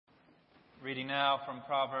Reading now from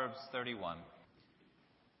Proverbs 31.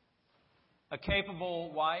 A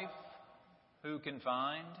capable wife who can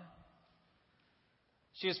find?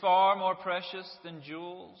 She is far more precious than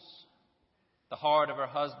jewels. The heart of her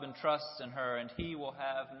husband trusts in her, and he will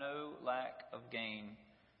have no lack of gain.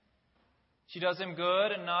 She does him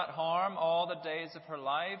good and not harm all the days of her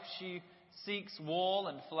life. She seeks wool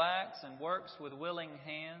and flax and works with willing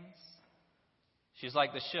hands. She is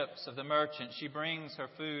like the ships of the merchant. She brings her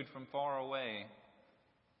food from far away.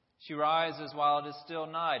 She rises while it is still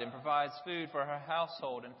night and provides food for her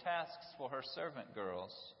household and tasks for her servant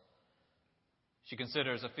girls. She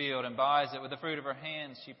considers a field and buys it. With the fruit of her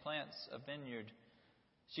hands she plants a vineyard.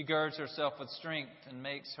 She girds herself with strength and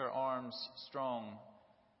makes her arms strong.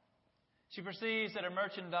 She perceives that her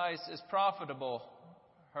merchandise is profitable.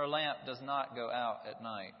 Her lamp does not go out at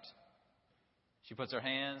night. She puts her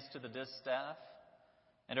hands to the distaff,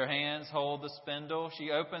 and her hands hold the spindle.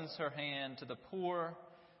 She opens her hand to the poor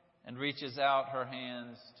and reaches out her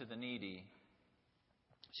hands to the needy.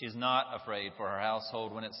 She is not afraid for her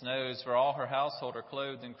household when it snows, for all her household are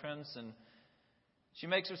clothed in crimson. She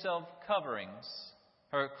makes herself coverings.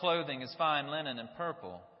 Her clothing is fine linen and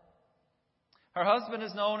purple. Her husband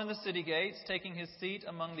is known in the city gates, taking his seat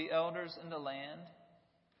among the elders in the land.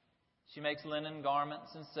 She makes linen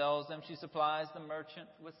garments and sells them. She supplies the merchant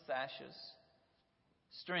with sashes.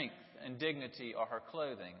 Strength and dignity are her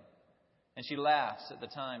clothing, and she laughs at the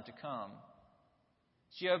time to come.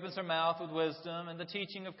 She opens her mouth with wisdom, and the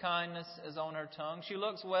teaching of kindness is on her tongue. She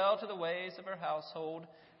looks well to the ways of her household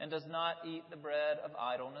and does not eat the bread of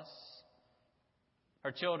idleness.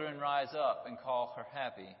 Her children rise up and call her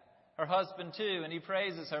happy. Her husband too, and he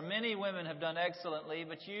praises her. Many women have done excellently,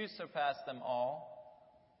 but you surpass them all.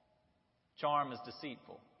 Charm is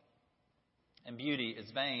deceitful, and beauty is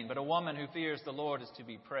vain, but a woman who fears the Lord is to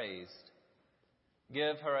be praised.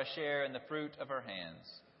 Give her a share in the fruit of her hands,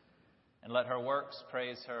 and let her works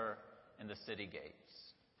praise her in the city gates.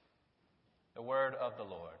 The word of the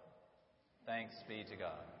Lord. Thanks be to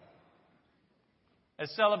God.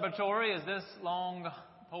 As celebratory as this long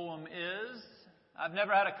poem is, I've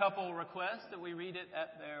never had a couple request that we read it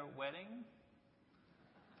at their wedding.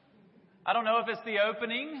 I don't know if it's the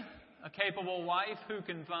opening, a capable wife who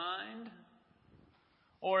can find,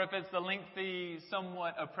 or if it's the lengthy,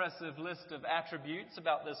 somewhat oppressive list of attributes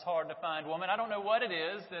about this hard-to-find woman. I don't know what it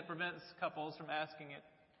is that prevents couples from asking it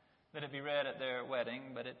that it be read at their wedding,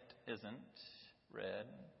 but it isn't read.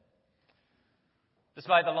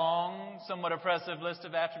 Despite the long, somewhat oppressive list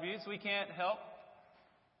of attributes, we can't help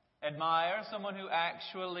admire someone who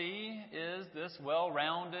actually is this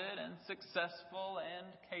well-rounded and successful and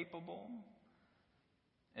capable.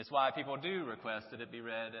 It's why people do request that it be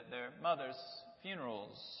read at their mother's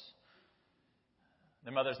funerals.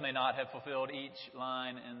 Their mothers may not have fulfilled each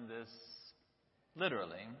line in this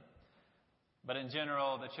literally, but in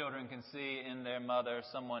general, the children can see in their mother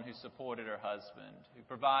someone who supported her husband, who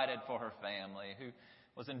provided for her family, who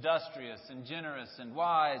was industrious and generous and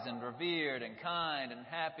wise and revered and kind and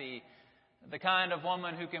happy, the kind of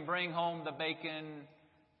woman who can bring home the bacon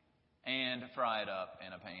and fry it up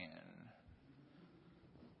in a pan.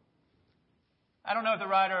 I don't know if the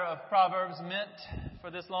writer of Proverbs meant for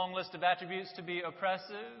this long list of attributes to be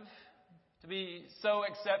oppressive, to be so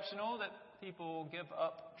exceptional that people give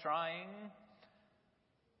up trying.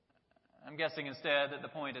 I'm guessing instead that the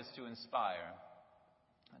point is to inspire,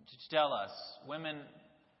 to tell us, women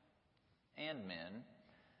and men,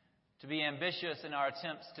 to be ambitious in our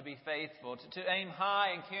attempts to be faithful, to aim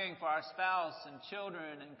high in caring for our spouse and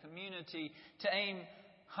children and community, to aim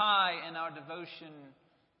high in our devotion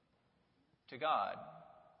to God.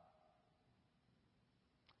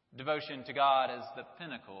 Devotion to God is the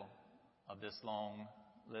pinnacle of this long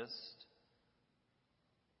list.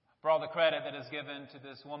 For all the credit that is given to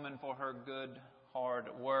this woman for her good, hard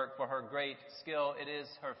work, for her great skill, it is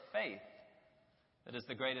her faith that is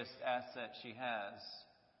the greatest asset she has,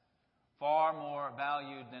 far more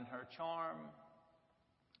valued than her charm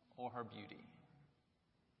or her beauty.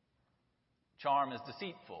 Charm is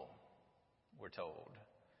deceitful, we're told,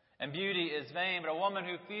 and beauty is vain, but a woman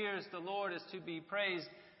who fears the Lord is to be praised.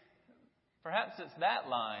 Perhaps it's that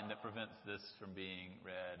line that prevents this from being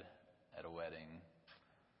read at a wedding.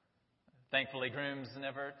 Thankfully, grooms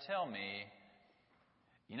never tell me,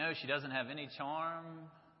 she doesn't have any charm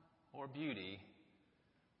or beauty,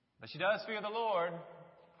 but she does fear the Lord,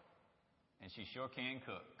 and she sure can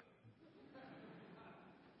cook.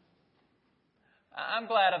 I'm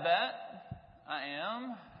glad of that. I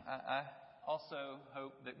am. I also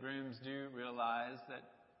hope that grooms do realize that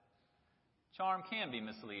charm can be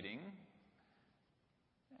misleading,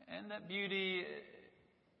 and that beauty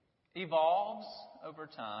evolves over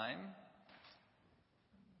time,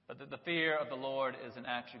 but that the fear of the Lord is an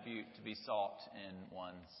attribute to be sought in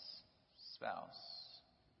one's spouse.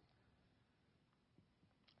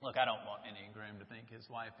 Look, I don't want any groom to think his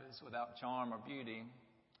wife is without charm or beauty,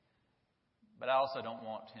 but I also don't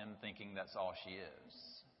want him thinking that's all she is.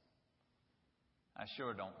 I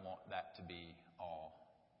sure don't want that to be all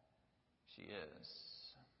she is.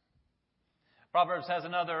 Proverbs has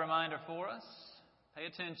another reminder for us. Pay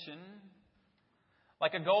attention.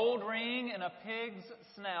 Like a gold ring in a pig's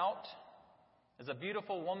snout is a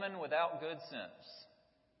beautiful woman without good sense.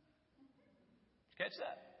 Did you catch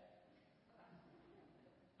that?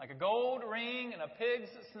 Like a gold ring in a pig's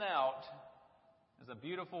snout is a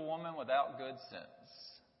beautiful woman without good sense.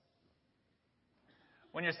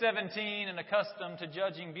 When you're 17 and accustomed to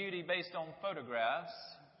judging beauty based on photographs,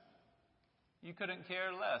 you couldn't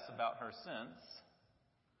care less about her sense.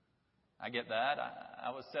 I get that. I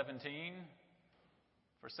was 17.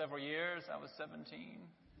 For several years, I was 17.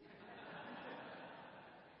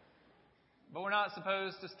 But we're not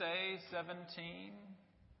supposed to stay 17.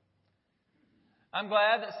 I'm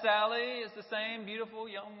glad that Sally is the same beautiful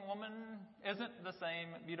young woman, isn't the same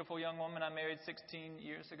beautiful young woman I married 16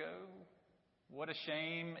 years ago. What a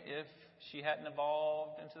shame if she hadn't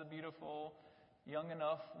evolved into the beautiful, young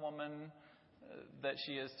enough woman that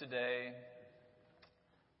she is today.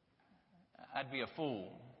 I'd be a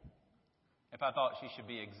fool if I thought she should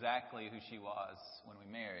be exactly who she was when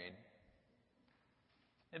we married.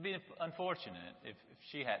 It'd be unfortunate if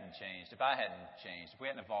she hadn't changed, if I hadn't changed, if we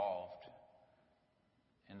hadn't evolved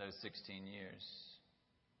in those 16 years.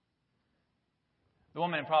 The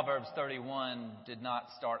woman in Proverbs 31 did not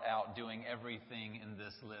start out doing everything in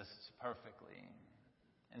this list perfectly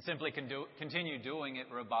and simply continue doing it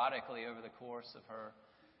robotically over the course of her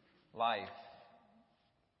life.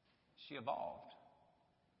 She evolved.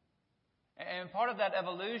 And part of that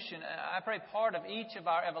evolution, I pray part of each of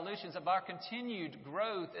our evolutions, of our continued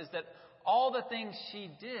growth, is that all the things she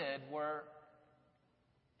did were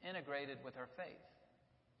integrated with her faith.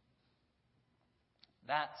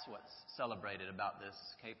 That's what's celebrated about this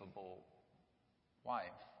capable wife.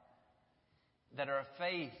 That her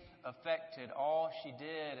faith affected all she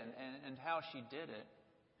did and how she did it.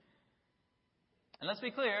 And let's be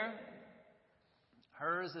clear,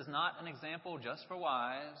 hers is not an example just for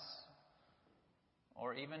wives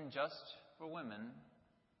or even just for women.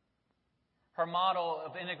 Her model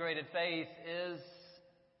of integrated faith is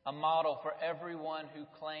a model for everyone who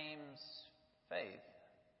claims faith.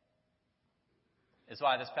 It's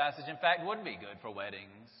why this passage, in fact, would be good for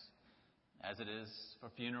weddings, as it is for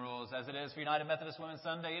funerals, as it is for United Methodist Women's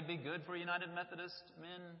Sunday. It'd be good for United Methodist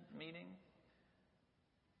Men meeting.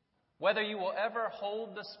 Whether you will ever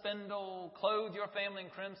hold the spindle, clothe your family in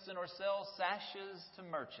crimson, or sell sashes to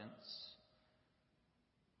merchants,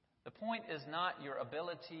 the point is not your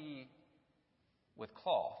ability with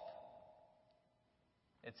cloth.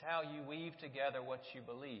 It's how you weave together what you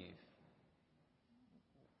believe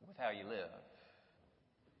with how you live.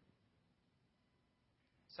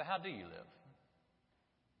 So how do you live?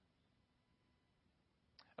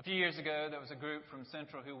 A few years ago, there was a group from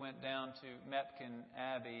Central who went down to Mepkin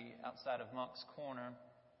Abbey outside of Monk's Corner.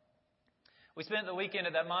 We spent the weekend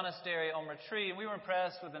at that monastery on retreat, and we were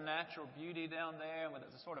impressed with the natural beauty down there and with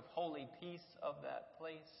the sort of holy peace of that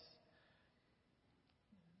place.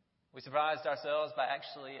 We surprised ourselves by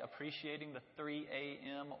actually appreciating the 3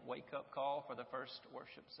 a.m. wake-up call for the first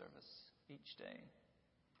worship service each day.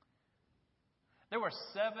 There were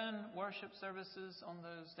 7 worship services on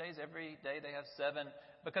those days. Every day they have 7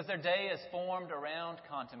 because their day is formed around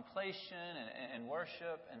contemplation and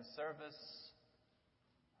worship and service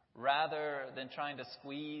rather than trying to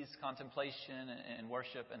squeeze contemplation and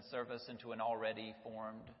worship and service into an already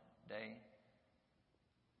formed day.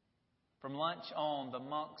 From lunch on, the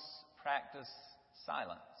monks practiced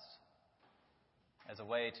silence as a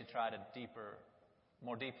way to try to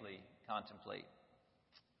more deeply contemplate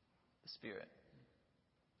the Spirit.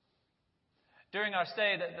 During our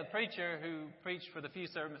stay, the preacher who preached for the few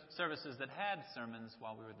services that had sermons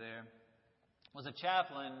while we were there was a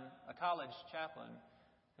chaplain, a college chaplain,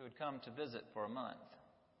 who had come to visit for a month.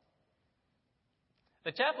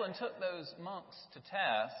 The chaplain took those monks to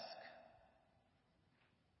task.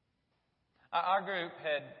 Our group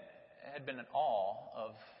had been in awe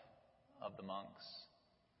of the monks.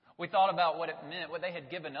 We thought about what it meant, what they had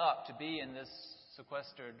given up to be in this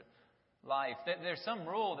sequestered life. There's some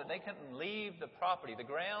rule that they couldn't leave the property, the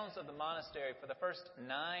grounds of the monastery, for the first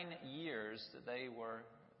 9 years that they were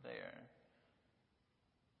there.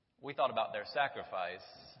 We thought about their sacrifice.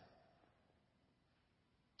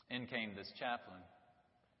 In came this chaplain.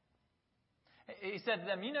 He said to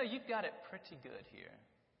them, you've got it pretty good here.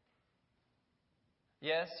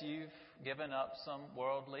 Yes, you've given up some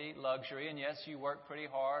worldly luxury, and yes, you work pretty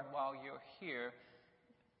hard while you're here.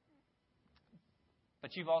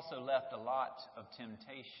 But you've also left a lot of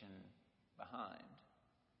temptation behind.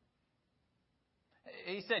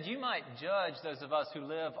 He said, you might judge those of us who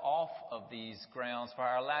live off of these grounds for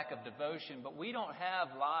our lack of devotion, but we don't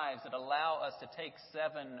have lives that allow us to take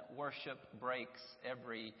 7 worship breaks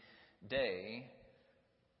every day.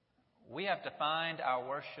 We have to find our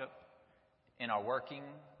worship in our working,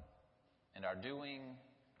 in our doing,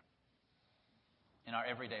 in our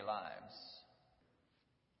everyday lives.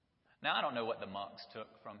 Now, I don't know what the monks took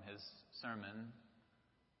from his sermon.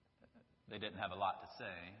 They didn't have a lot to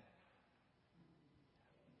say.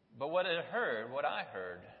 But what I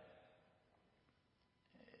heard,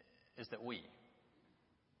 is that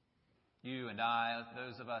you and I,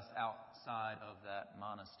 those of us outside of that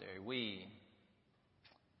monastery, we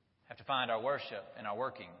have to find our worship in our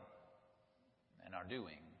working, in our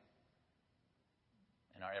doing,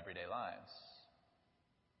 in our everyday lives.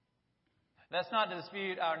 That's not to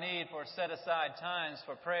dispute our need for set-aside times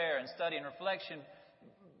for prayer and study and reflection,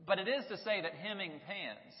 but it is to say that hemming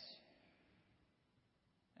pants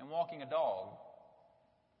and walking a dog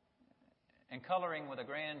and coloring with a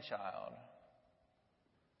grandchild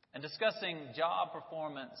and discussing job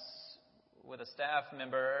performance with a staff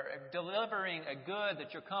member, delivering a good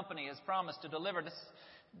that your company has promised to deliver,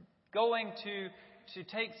 going to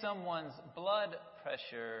take someone's blood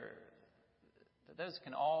pressure, those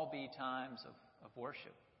can all be times of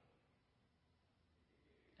worship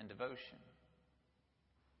and devotion.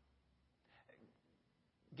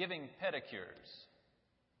 Giving pedicures,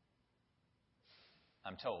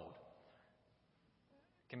 I'm told,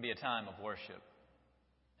 can be a time of worship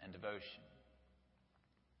and devotion.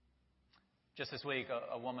 Just this week,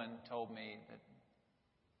 a woman told me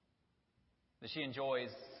that she enjoys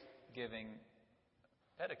giving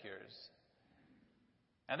pedicures.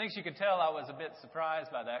 I think she could tell I was a bit surprised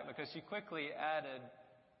by that, because she quickly added,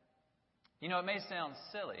 it may sound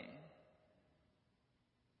silly,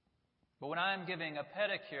 but when I'm giving a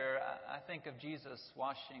pedicure, I think of Jesus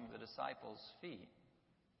washing the disciples' feet.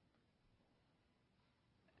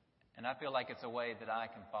 And I feel like it's a way that I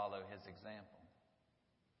can follow his example.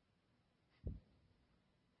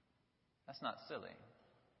 That's not silly.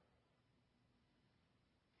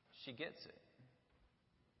 She gets it.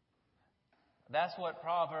 That's what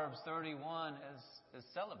Proverbs 31 is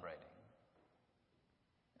celebrating.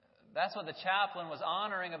 That's what the chaplain was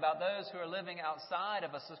honoring about those who are living outside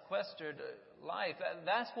of a sequestered life.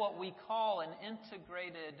 That's what we call an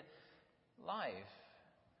integrated life.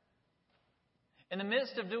 In the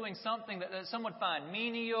midst of doing something that some would find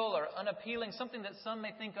menial or unappealing, something that some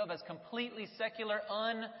may think of as completely secular,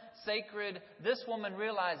 unsacred, this woman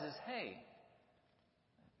realizes, hey,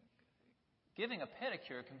 giving a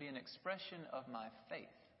pedicure can be an expression of my faith.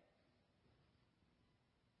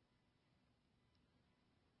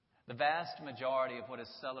 The vast majority of what is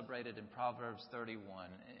celebrated in Proverbs 31,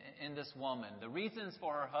 in this woman, the reasons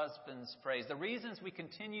for her husband's praise, the reasons we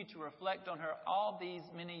continue to reflect on her all these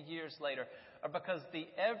many years later, are because the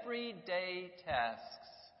everyday tasks,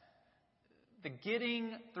 the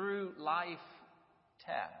getting through life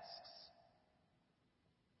tasks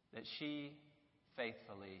that she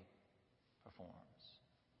faithfully performs.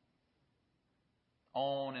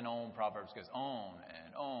 On and on Proverbs goes, on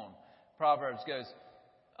and on. Proverbs goes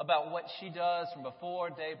about what she does from before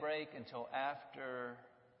daybreak until after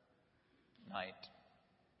night.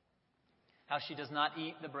 How she does not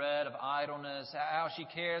eat the bread of idleness, how she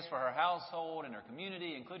cares for her household and her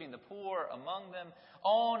community, including the poor among them.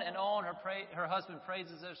 On and on, her husband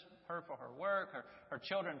praises her for her work, her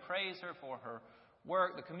children praise her for her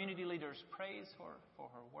work, the community leaders praise her for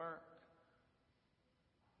her work.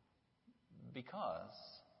 Because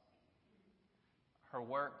her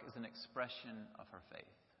work is an expression of her faith.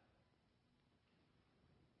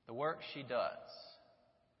 The work she does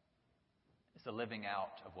is the living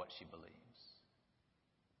out of what she believes.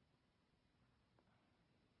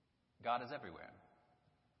 God is everywhere.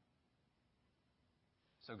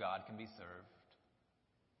 So God can be served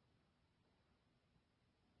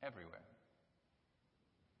everywhere.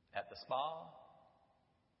 At the spa,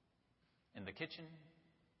 in the kitchen,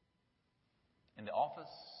 in the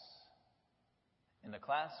office, in the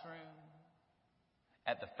classroom,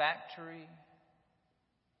 at the factory,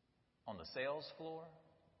 on the sales floor.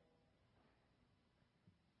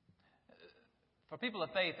 For people of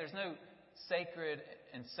faith, there's no sacred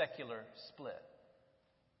and secular split.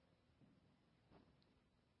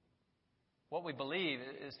 What we believe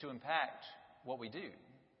is to impact what we do.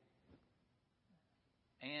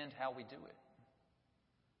 and how we do it.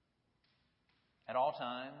 At all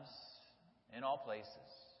times, in all places.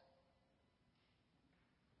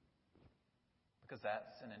 Because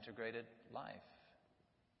that's an integrated life.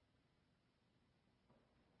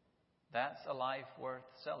 That's a life worth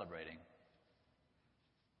celebrating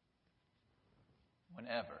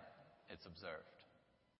whenever it's observed.